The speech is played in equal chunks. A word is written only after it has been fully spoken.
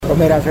Pues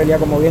mira, Celia,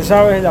 como bien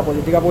sabes, la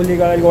política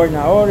pública del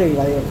gobernador y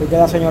la directriz de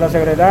la señora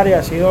secretaria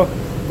ha sido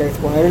de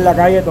exponer en la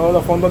calle todos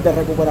los fondos de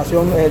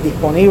recuperación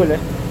disponibles.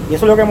 Y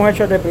eso es lo que hemos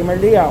hecho desde el primer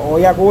día.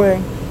 Hoy Acuden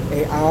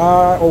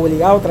ha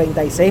obligado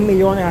 36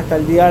 millones hasta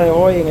el día de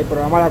hoy en el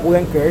programa de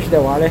Acuden Cares de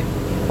vales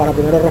para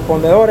primeros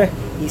respondedores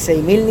y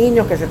 6.000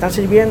 niños que se están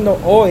sirviendo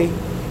hoy,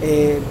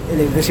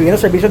 recibiendo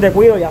servicios de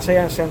cuidado, ya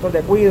sean centros de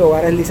cuidado,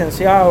 hogares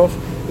licenciados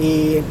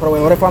y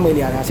proveedores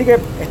familiares. Así que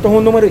esto es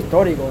un número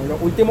histórico. En los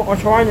últimos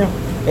 8 años,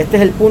 este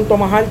es el punto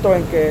más alto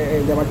en que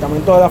el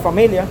Departamento de la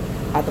Familia,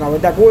 a través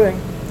de Acuden,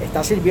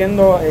 está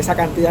sirviendo esa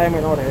cantidad de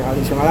menores.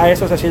 Adicional a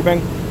eso se sirven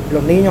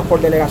los niños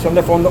por delegación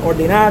de fondos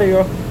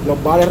ordinarios,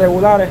 los vales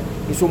regulares,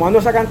 y sumando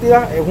esa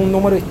cantidad es un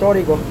número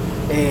histórico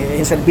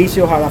en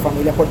servicios a las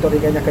familias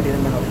puertorriqueñas que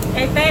tienen menores.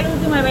 Este es el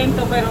último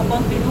evento, pero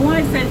continúa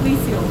el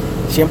servicio.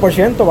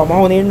 100%, vamos a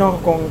unirnos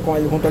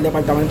junto al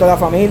Departamento de la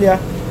Familia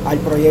al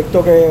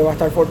proyecto que va a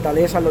estar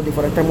Fortaleza en los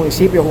diferentes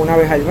municipios una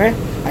vez al mes.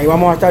 Ahí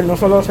vamos a estar no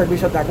solo los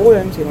servicios de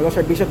Acuden, sino los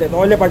servicios de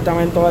todo el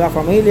Departamento de la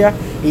Familia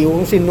y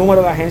un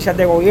sinnúmero de agencias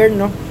de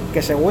gobierno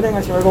que se unen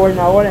al señor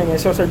gobernador en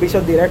esos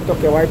servicios directos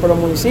que va a ir por los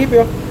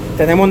municipios.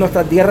 Tenemos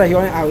nuestras 10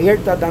 regiones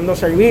abiertas dando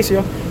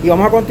servicios y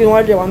vamos a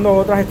continuar llevando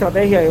otras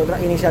estrategias y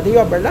otras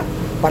iniciativas, ¿verdad?,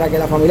 para que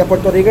las familias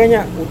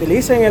puertorriqueñas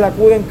utilicen el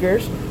Acuden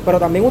Cares, pero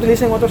también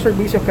utilicen otros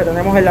servicios que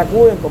tenemos en la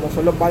Acuden, como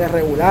son los vales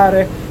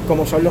regulares,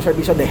 como son los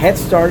servicios de Head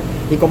Start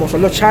y como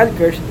son los Child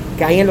Cares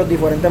que hay en los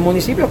diferentes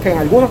municipios, que en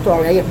algunos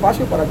todavía hay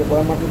espacio para que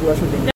puedan matricular sus niños.